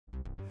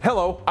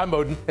Hello, I'm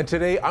Odin, and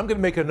today I'm going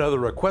to make another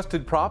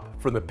requested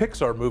prop from the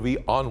Pixar movie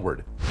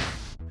Onward.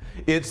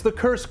 It's the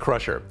Curse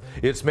Crsher.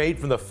 It's made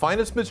from the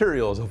finest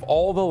materials of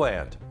all the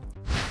land.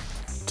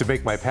 To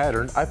make my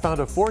pattern, I found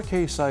a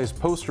 4K size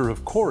poster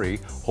of Corey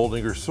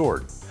holding her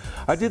sword.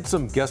 I did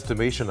some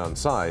guesstimation on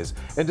size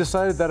and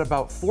decided that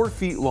about 4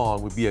 feet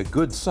long would be a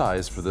good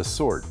size for this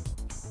sword.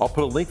 I'll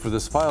put a link for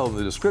this file in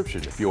the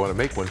description if you want to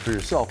make one for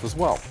yourself as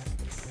well.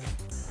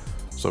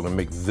 So I'm going to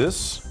make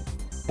this.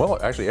 Well,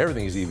 actually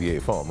everything is EVA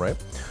foam, right?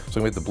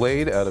 So I'm going to make the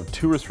blade out of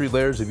 2 or 3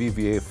 layers of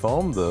EVA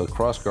foam. The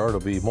cross guard will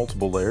be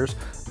multiple layers.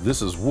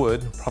 This is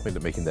wood, probably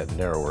making that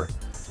narrower.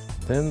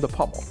 Then the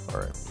pommel,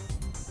 all right.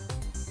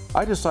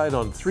 I decided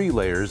on 3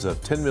 layers of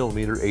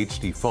 10mm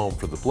HD foam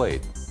for the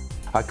blade.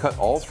 I cut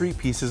all 3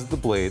 pieces of the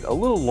blade a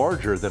little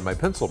larger than my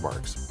pencil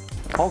marks.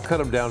 I'll cut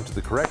them down to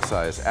the correct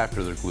size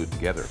after they're glued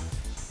together.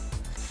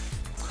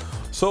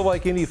 So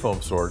like any foam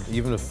sword,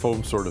 even a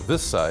foam sword of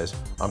this size,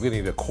 I'm going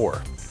to need a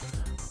core.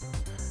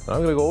 And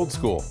I'm going to go old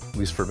school, at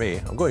least for me.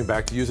 I'm going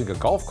back to using a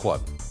golf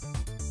club.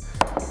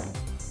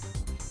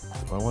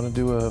 I want to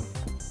do a...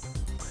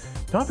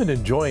 Now I've been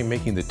enjoying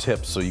making the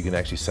tips so you can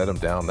actually set them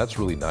down. That's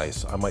really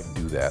nice. I might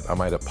do that. I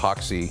might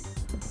epoxy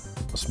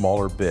a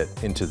smaller bit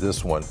into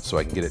this one so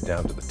I can get it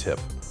down to the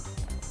tip.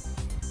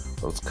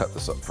 Let's cut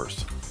this up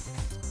first.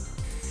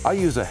 I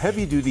use a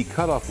heavy-duty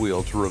cutoff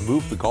wheel to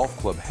remove the golf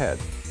club head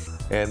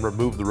and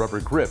remove the rubber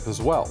grip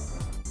as well.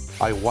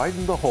 I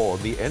widened the hole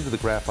in the end of the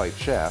graphite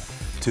shaft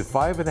to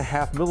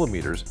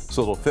 5.5mm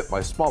so it'll fit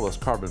my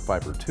smallest carbon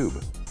fiber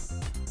tube.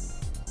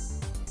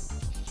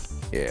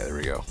 Yeah, there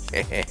we go.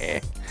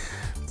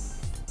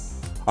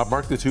 I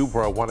marked the tube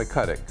where I want to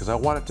cut it because I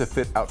want it to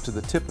fit out to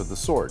the tip of the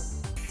sword.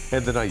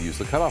 And then I use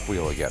the cutoff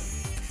wheel again.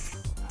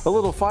 A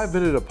little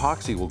 5-minute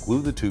epoxy will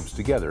glue the tubes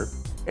together,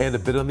 and a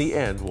bit on the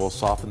end will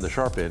soften the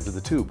sharp end of the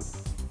tube.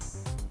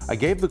 I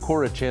gave the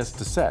core a chance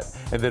to set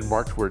and then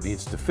marked where it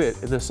needs to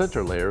fit in the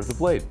center layer of the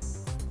blade.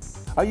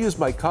 I used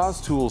my Cos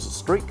Tools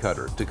straight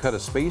cutter to cut a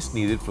space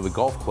needed for the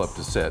golf club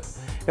to sit,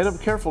 and I'm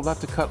careful not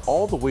to cut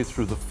all the way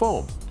through the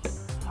foam.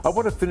 I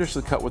want to finish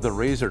the cut with a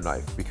razor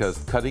knife because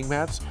cutting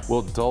mats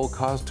will dull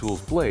Cos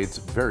Tools blades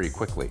very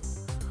quickly.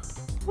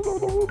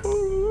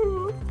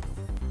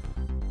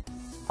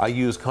 I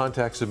use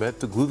contact cement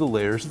to glue the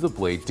layers of the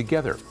blade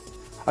together.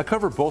 I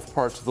cover both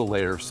parts of the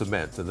layer of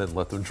cement and then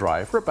let them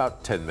dry for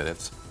about 10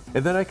 minutes,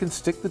 and then I can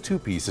stick the 2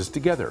 pieces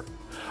together.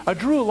 I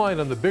drew a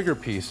line on the bigger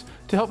piece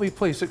to help me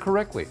place it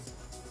correctly.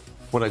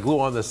 When I glue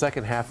on the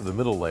second half of the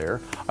middle layer,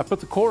 I put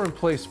the core in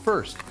place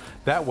first.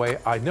 That way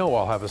I know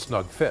I'll have a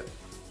snug fit.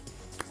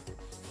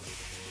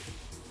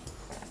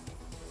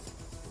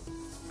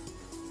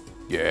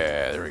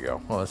 Yeah, there we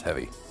go. Oh, that's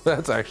heavy.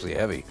 That's actually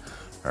heavy.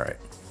 All right.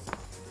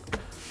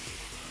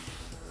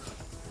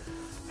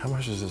 How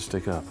much does it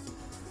stick up?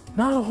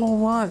 Not a whole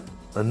lot.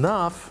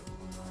 Enough.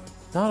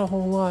 Not a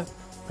whole lot.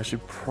 I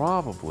should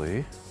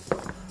probably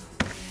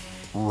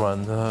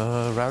run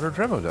the router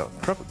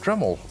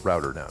Dremel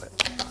router down it.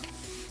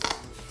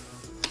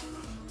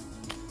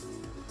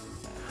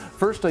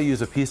 First, I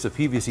use a piece of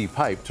PVC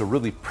pipe to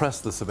really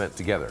press the cement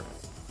together.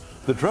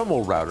 The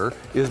Dremel router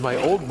is my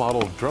old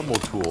model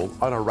Dremel tool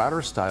on a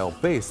router style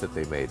base that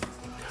they made.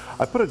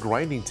 I put a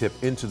grinding tip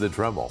into the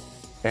Dremel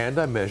and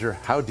I measure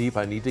how deep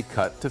I need to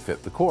cut to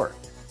fit the core.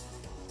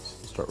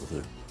 Start with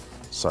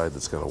the side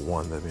that's got a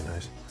 1, that'd be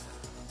nice.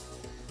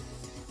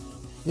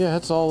 Yeah,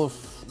 that's all of,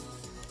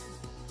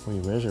 when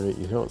you measure it,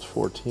 you know it's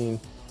 14. You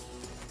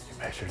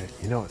measured it,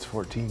 you know it's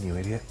 14, you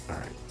idiot. All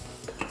right.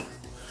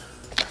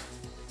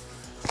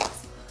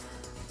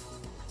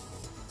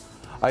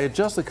 I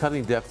adjust the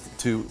cutting depth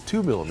to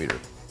 2mm.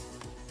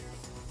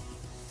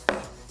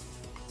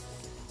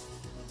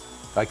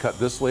 I cut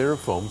this layer of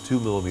foam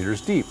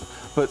 2mm deep,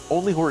 but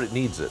only where it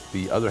needs it.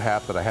 The other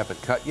half that I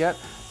haven't cut yet,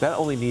 that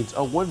only needs a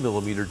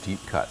 1mm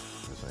deep cut.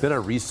 Then I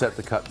reset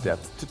the cut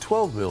depth to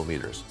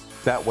 12mm.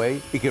 That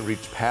way, it can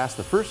reach past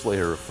the first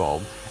layer of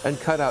foam and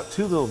cut out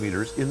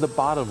 2mm in the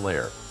bottom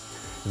layer.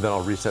 And then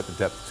I'll reset the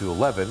depth to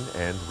 11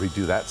 and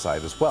redo that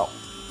side as well.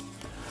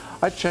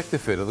 I check the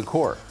fit of the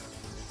core.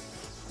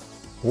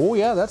 Oh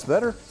yeah, that's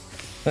better.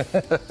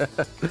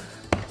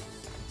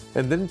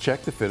 And then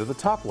check the fit of the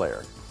top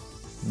layer.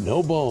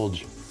 No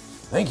bulge.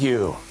 Thank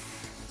you.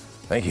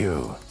 Thank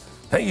you.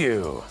 Thank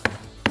you.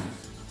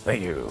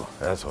 Thank you.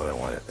 That's what I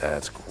wanted.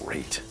 That's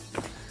great.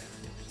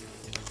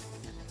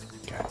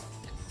 Okay.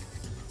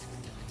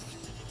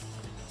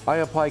 I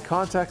apply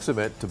contact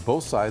cement to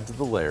both sides of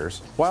the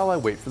layers. While I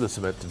wait for the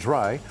cement to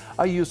dry,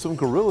 I use some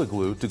Gorilla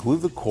Glue to glue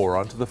the core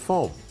onto the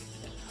foam.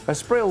 I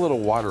spray a little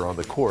water on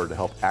the core to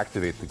help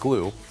activate the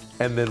glue,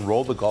 and then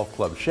roll the golf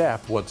club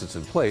shaft once it's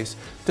in place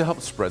to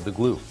help spread the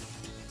glue.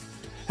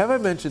 Have I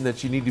mentioned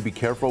that you need to be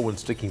careful when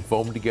sticking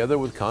foam together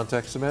with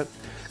contact cement?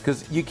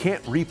 Because you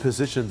can't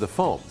reposition the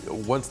foam.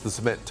 Once the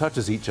cement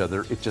touches each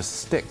other, it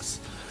just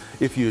sticks.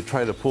 If you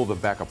try to pull them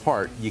back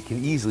apart, you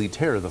can easily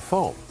tear the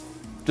foam.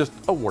 Just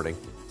a warning.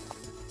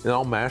 And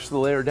I'll mash the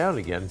layer down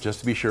again just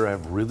to be sure I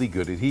have really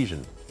good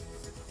adhesion.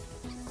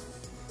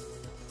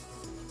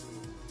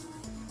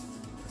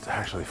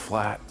 actually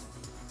flat.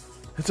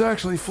 It's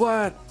actually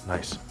flat.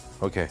 Nice.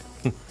 Okay.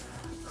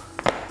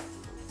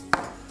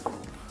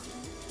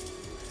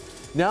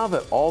 Now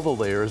that all the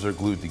layers are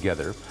glued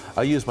together,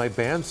 I use my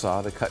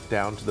bandsaw to cut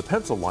down to the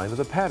pencil line of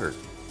the pattern.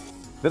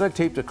 Then I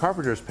taped a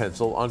carpenter's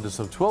pencil onto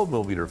some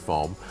 12mm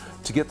foam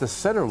to get the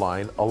center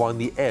line along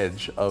the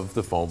edge of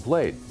the foam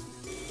blade.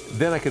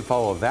 Then I can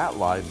follow that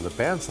line with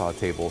the bandsaw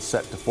table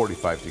set to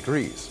 45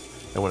 degrees.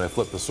 And when I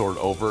flip the sword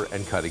over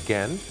and cut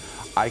again,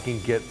 I can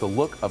get the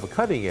look of a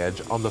cutting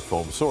edge on the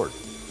foam sword.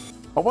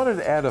 I wanted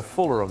to add a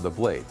fuller on the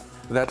blade.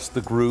 That's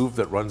the groove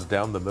that runs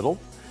down the middle.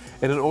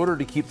 And in order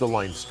to keep the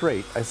line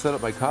straight, I set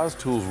up my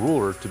CosTools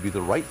ruler to be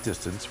the right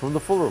distance from the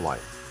fuller line.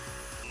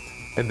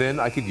 And then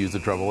I could use the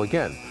Dremel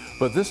again,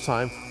 but this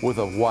time with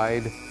a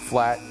wide,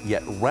 flat,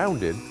 yet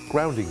rounded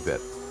grounding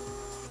bit.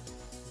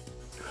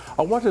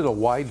 I wanted a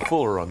wide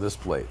fuller on this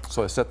blade,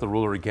 so I set the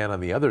ruler again on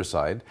the other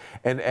side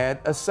and add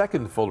a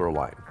second fuller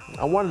line.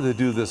 I wanted to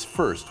do this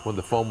first when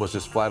the foam was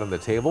just flat on the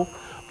table,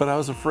 but I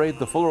was afraid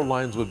the fuller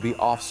lines would be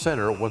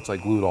off-center once I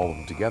glued all of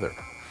them together.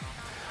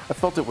 I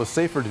felt it was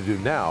safer to do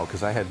now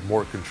because I had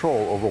more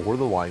control over where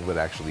the line would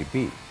actually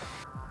be.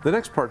 The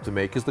next part to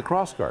make is the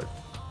crossguard.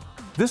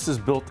 This is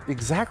built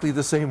exactly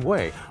the same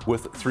way,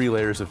 with 3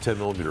 layers of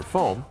 10mm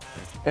foam,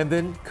 and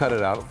then cut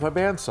it out with my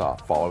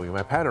bandsaw, following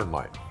my pattern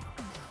line.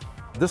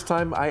 This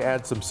time I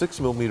add some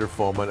 6mm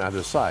foam on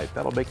either side.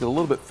 That'll make it a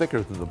little bit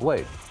thicker than the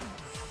blade.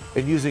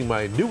 And using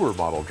my newer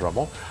model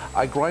Dremel,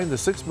 I grind the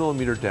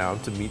 6mm down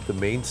to meet the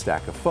main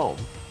stack of foam,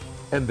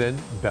 and then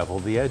bevel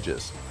the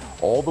edges,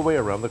 all the way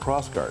around the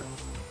crossguard.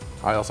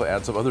 I also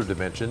add some other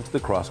dimension to the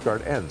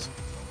crossguard ends.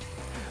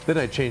 Then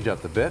I change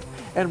out the bit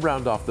and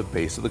round off the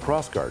base of the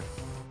crossguard.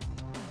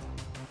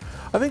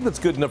 I think that's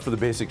good enough for the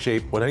basic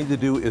shape. What I need to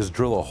do is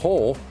drill a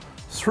hole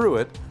through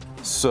it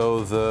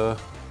so the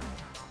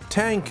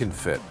Tang can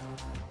fit.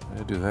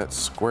 I do that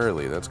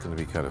squarely. That's going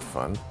to be kind of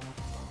fun.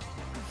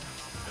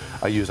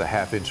 I use a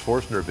 1/2-inch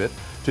Forstner bit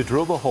to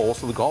drill the hole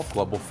so the golf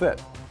club will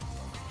fit.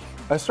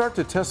 I start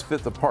to test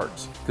fit the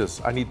parts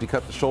because I need to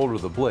cut the shoulder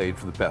of the blade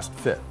for the best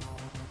fit.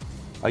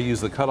 I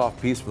use the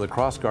cutoff piece from the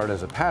crossguard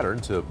as a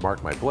pattern to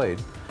mark my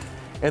blade,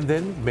 and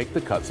then make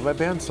the cuts with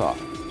my bandsaw.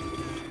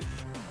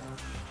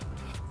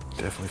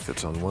 Definitely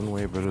fits on one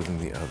way better than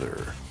the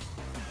other.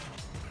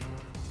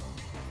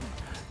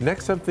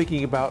 Next, I'm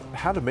thinking about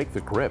how to make the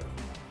grip.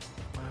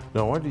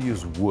 Now, I wanted to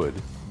use wood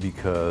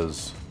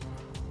because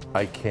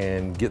I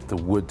can get the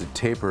wood to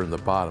taper in the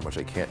bottom, which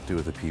I can't do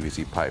with the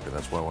PVC pipe, and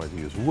that's why I wanted to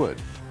use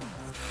wood.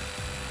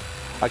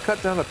 I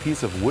cut down a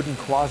piece of wooden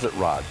closet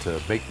rod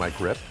to make my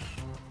grip,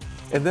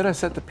 and then I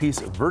set the piece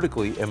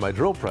vertically in my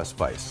drill press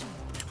vise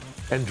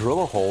and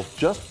drill a hole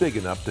just big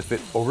enough to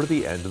fit over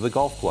the end of the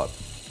golf club.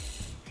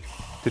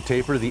 To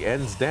taper the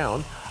ends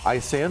down, I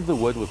sand the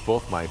wood with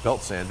both my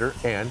belt sander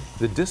and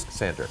the disc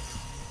sander.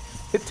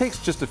 It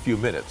takes just a few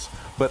minutes,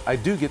 but I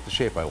do get the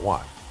shape I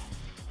want.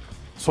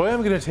 So I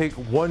am going to take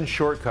one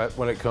shortcut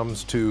when it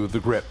comes to the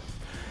grip.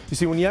 You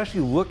see, when you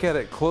actually look at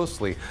it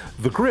closely,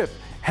 the grip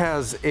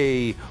has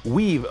a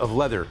weave of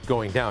leather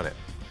going down it.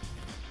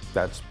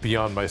 That's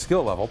beyond my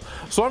skill level,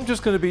 so I'm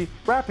just going to be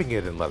wrapping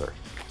it in leather.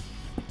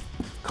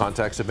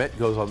 Contact cement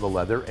goes on the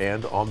leather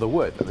and on the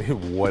wood. I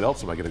mean, what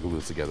else am I going to glue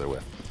this together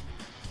with?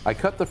 I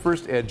cut the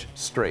first edge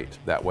straight.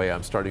 That way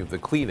I'm starting with a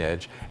clean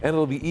edge, and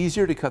it'll be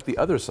easier to cut the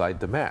other side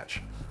to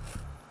match.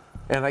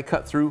 And I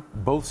cut through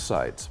both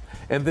sides,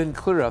 and then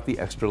clear out the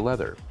extra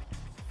leather.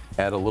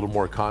 Add a little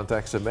more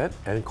contact cement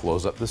and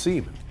close up the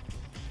seam.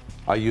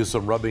 I use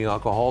some rubbing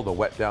alcohol to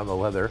wet down the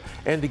leather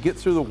and to get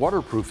through the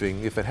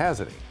waterproofing if it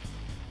has any.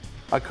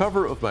 I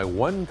cover it with my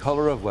one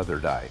color of leather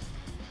dye.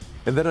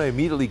 And then I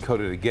immediately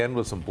coat it again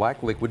with some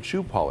black liquid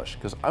shoe polish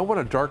because I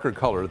want a darker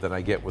color than I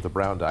get with the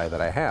brown dye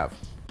that I have.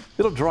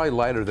 It'll dry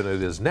lighter than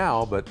it is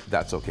now, but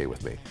that's okay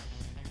with me.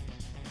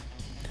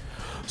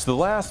 So the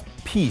last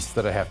piece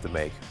that I have to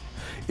make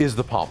is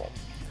the pommel.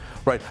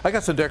 Right, I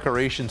got some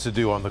decorations to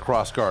do on the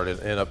crossguard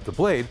and up the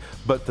blade,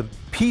 but the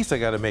piece I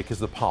got to make is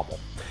the pommel.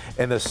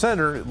 And the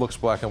center, it looks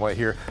black and white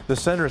here, the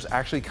center is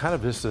actually kind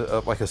of just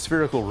like a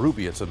spherical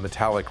ruby. It's a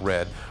metallic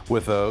red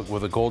with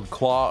a gold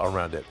claw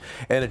around it.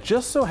 And it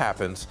just so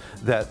happens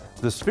that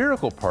the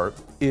spherical part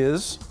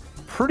is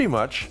pretty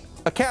much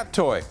a cat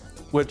toy,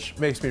 which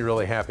makes me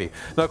really happy.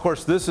 Now, of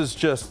course, this is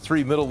just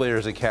 3 middle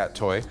layers of cat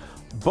toy,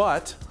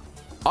 but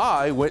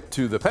I went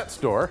to the pet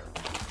store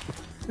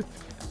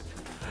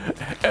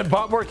and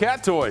bought more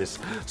cat toys.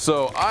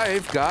 So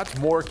I've got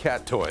more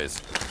cat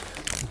toys.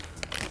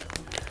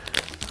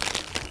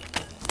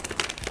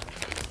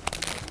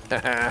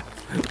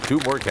 2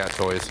 more cat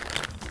toys.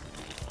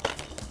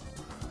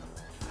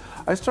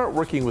 I start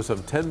working with some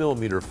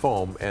 10mm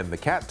foam and the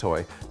cat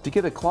toy to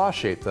get a claw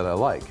shape that I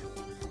like.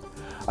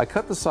 I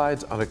cut the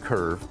sides on a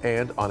curve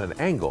and on an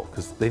angle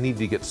because they need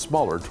to get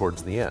smaller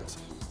towards the ends.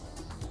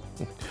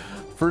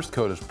 First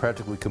coat is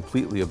practically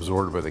completely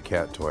absorbed by the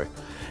cat toy.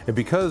 And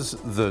because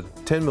the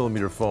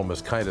 10mm foam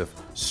is kind of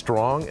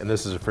strong and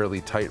this is a fairly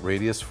tight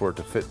radius for it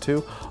to fit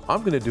to,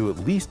 I'm going to do at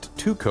least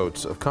 2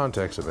 coats of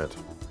contact cement.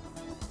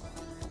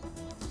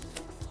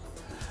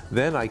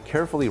 Then I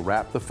carefully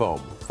wrapped the foam,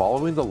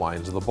 following the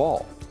lines of the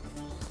ball.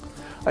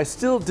 I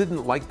still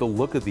didn't like the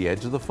look of the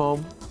edge of the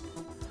foam.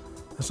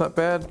 That's not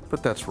bad,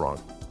 but that's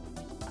wrong.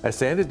 I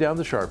sanded down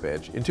the sharp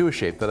edge into a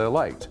shape that I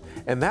liked,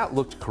 and that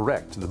looked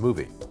correct to the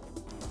movie.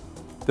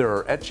 There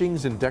are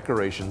etchings and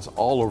decorations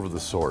all over the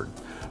sword.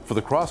 For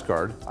the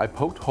crossguard, I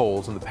poked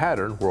holes in the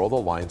pattern where all the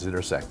lines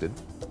intersected,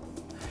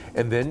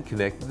 and then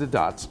connected the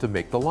dots to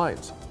make the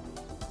lines.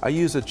 I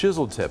used a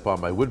chisel tip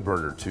on my wood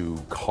burner to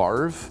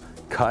carve,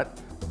 cut,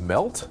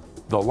 melt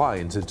the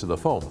lines into the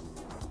foam.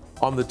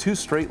 On the two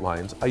straight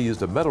lines, I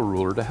used a metal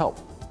ruler to help.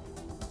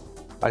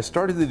 I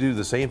started to do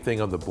the same thing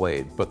on the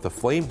blade, but the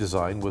flame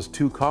design was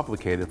too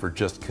complicated for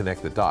just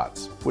connect the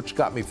dots, which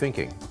got me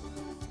thinking.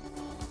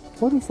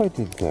 What if I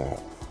did that?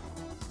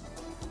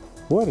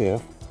 What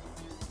if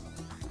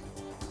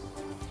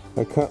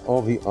I cut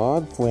all the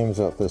odd flames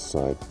out this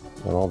side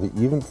and all the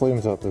even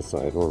flames out this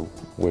side, or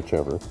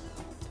whichever.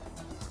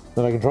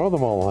 Then I can draw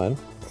them all in,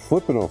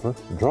 flip it over,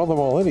 draw them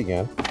all in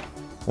again,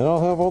 and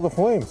I'll have all the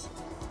flames.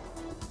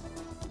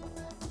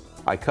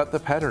 I cut the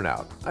pattern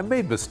out. I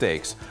made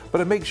mistakes, but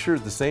I made sure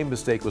the same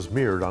mistake was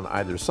mirrored on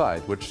either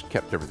side, which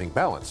kept everything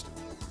balanced.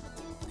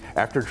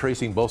 After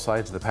tracing both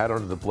sides of the pattern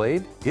on the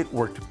blade, it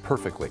worked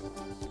perfectly.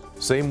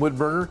 Same wood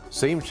burner,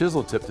 same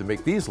chisel tip to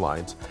make these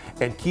lines,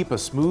 and keep a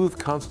smooth,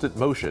 constant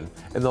motion,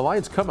 and the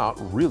lines come out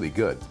really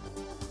good.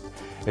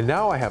 And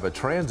now I have a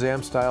Trans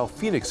Am style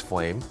Phoenix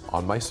flame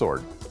on my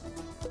sword.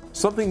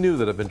 Something new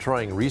that I've been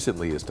trying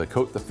recently is to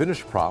coat the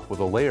finished prop with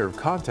a layer of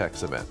contact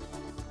cement.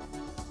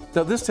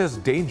 Now this has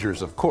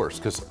dangers, of course,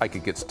 because I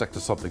could get stuck to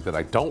something that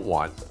I don't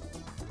want.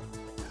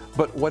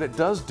 But what it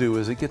does do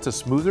is it gets a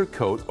smoother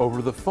coat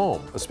over the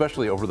foam,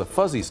 especially over the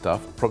fuzzy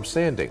stuff from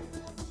sanding.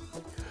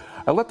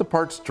 I let the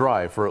parts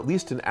dry for at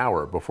least an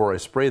hour before I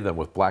spray them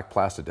with black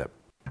Plastidip.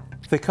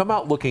 They come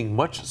out looking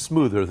much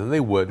smoother than they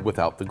would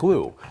without the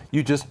glue.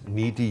 You just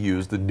need to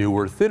use the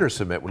newer, thinner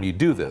cement when you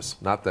do this,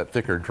 not that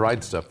thicker,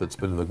 dried stuff that's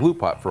been in the glue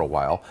pot for a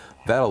while.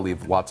 That'll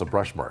leave lots of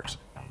brush marks.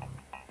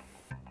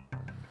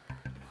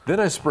 Then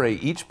I spray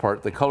each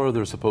part the color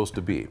they're supposed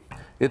to be.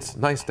 It's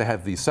nice to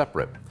have these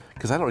separate,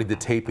 because I don't need to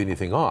tape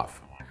anything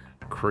off.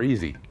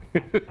 Crazy.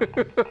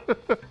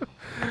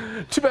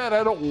 Too bad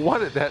I don't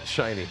want it that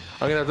shiny.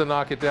 I'm gonna have to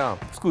knock it down.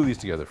 Let's glue these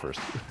together first.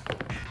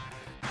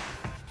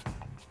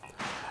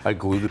 I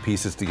glue the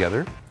pieces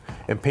together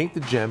and paint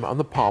the gem on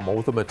the pommel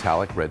with a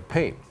metallic red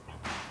paint.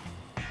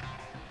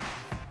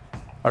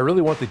 I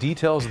really want the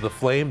details of the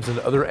flames and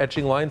other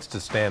etching lines to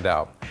stand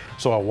out,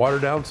 so I water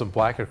down some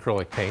black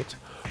acrylic paint,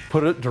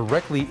 put it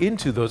directly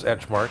into those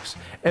etch marks,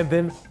 and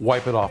then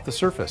wipe it off the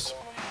surface.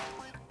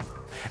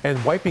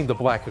 And wiping the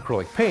black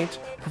acrylic paint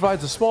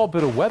provides a small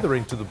bit of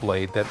weathering to the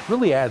blade that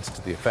really adds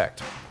to the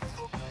effect.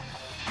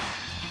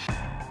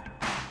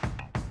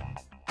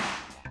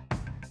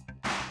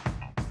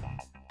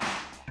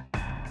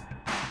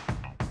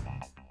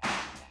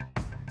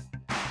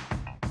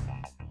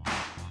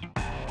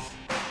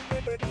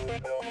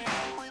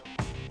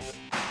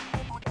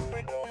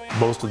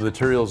 Most of the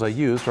materials I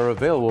used are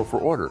available for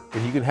order,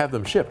 and you can have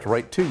them shipped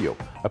right to you.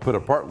 I put a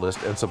part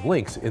list and some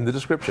links in the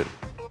description.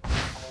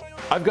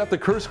 I've got the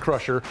Curse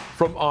Crsher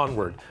from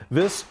Onward.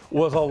 This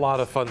was a lot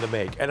of fun to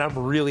make, and I'm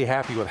really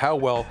happy with how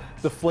well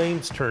the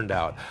flames turned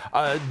out.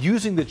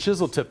 Using the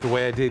chisel tip the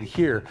way I did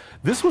here,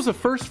 this was a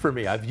first for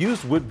me. I've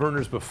used wood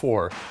burners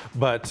before,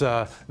 but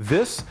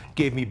this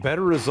gave me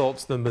better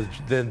results than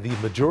the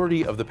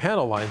majority of the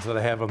panel lines that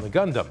I have on the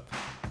Gundam.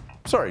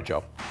 Sorry,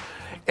 Joe.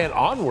 And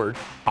Onward,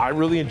 I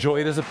really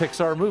enjoyed as a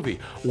Pixar movie.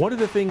 One of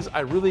the things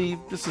I really,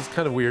 this is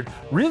kind of weird,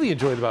 really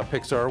enjoyed about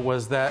Pixar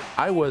was that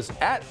I was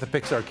at the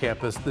Pixar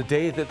campus the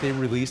day that they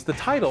released the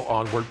title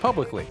Onward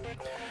publicly.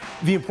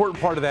 The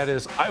important part of that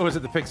is I was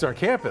at the Pixar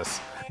campus.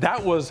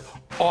 That was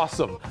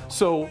awesome.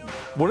 So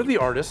one of the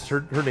artists,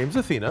 her name's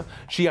Athena,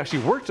 she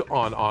actually worked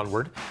on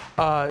Onward.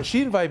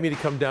 She invited me to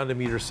come down to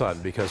meet her son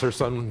because her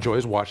son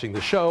enjoys watching the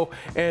show,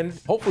 and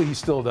hopefully he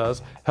still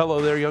does.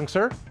 Hello there, young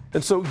sir.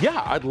 And so,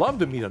 yeah, I'd love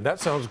to meet him. That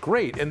sounds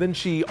great. And then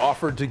she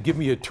offered to give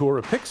me a tour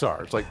of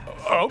Pixar. It's like,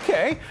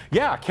 okay,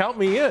 yeah, count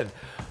me in.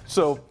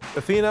 So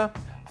Athena,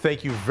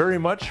 thank you very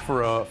much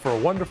for a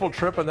wonderful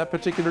trip on that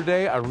particular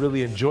day. I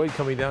really enjoyed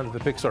coming down to the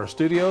Pixar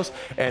studios.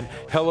 And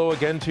hello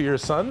again to your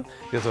son.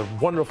 He's a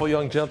wonderful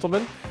young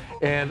gentleman.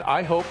 And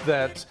I hope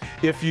that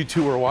if you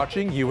two are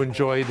watching, you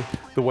enjoyed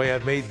the way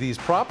I've made these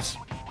props.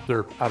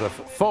 They're out of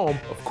foam,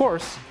 of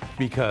course,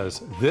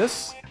 because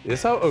this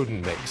is how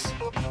Odin makes.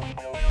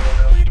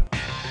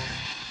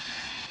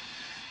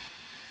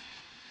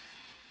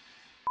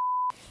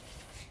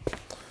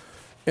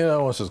 You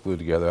know, once it's glued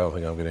together, I don't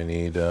think I'm going to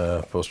need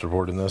poster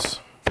board in this.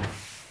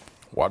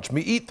 Watch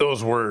me eat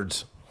those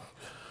words.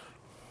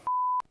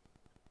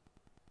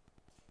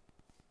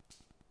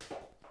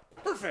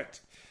 Perfect.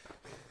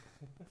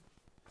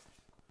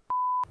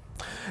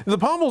 The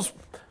pommel's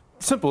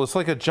simple. It's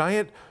like a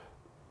giant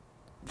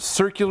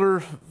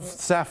circular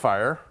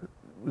sapphire.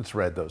 It's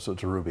red though, so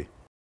it's a ruby.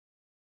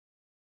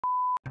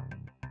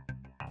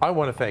 I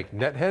want to thank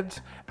NetHeads,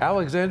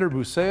 Alexander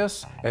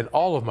Museus, and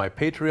all of my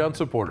Patreon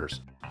supporters.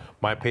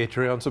 My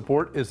Patreon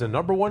support is the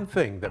 #1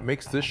 thing that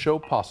makes this show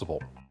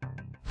possible.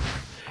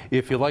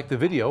 If you like the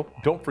video,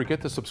 don't forget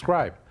to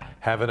subscribe.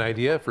 Have an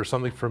idea for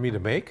something for me to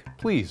make?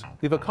 Please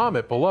leave a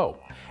comment below.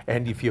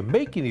 And if you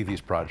make any of these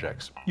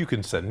projects, you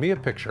can send me a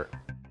picture.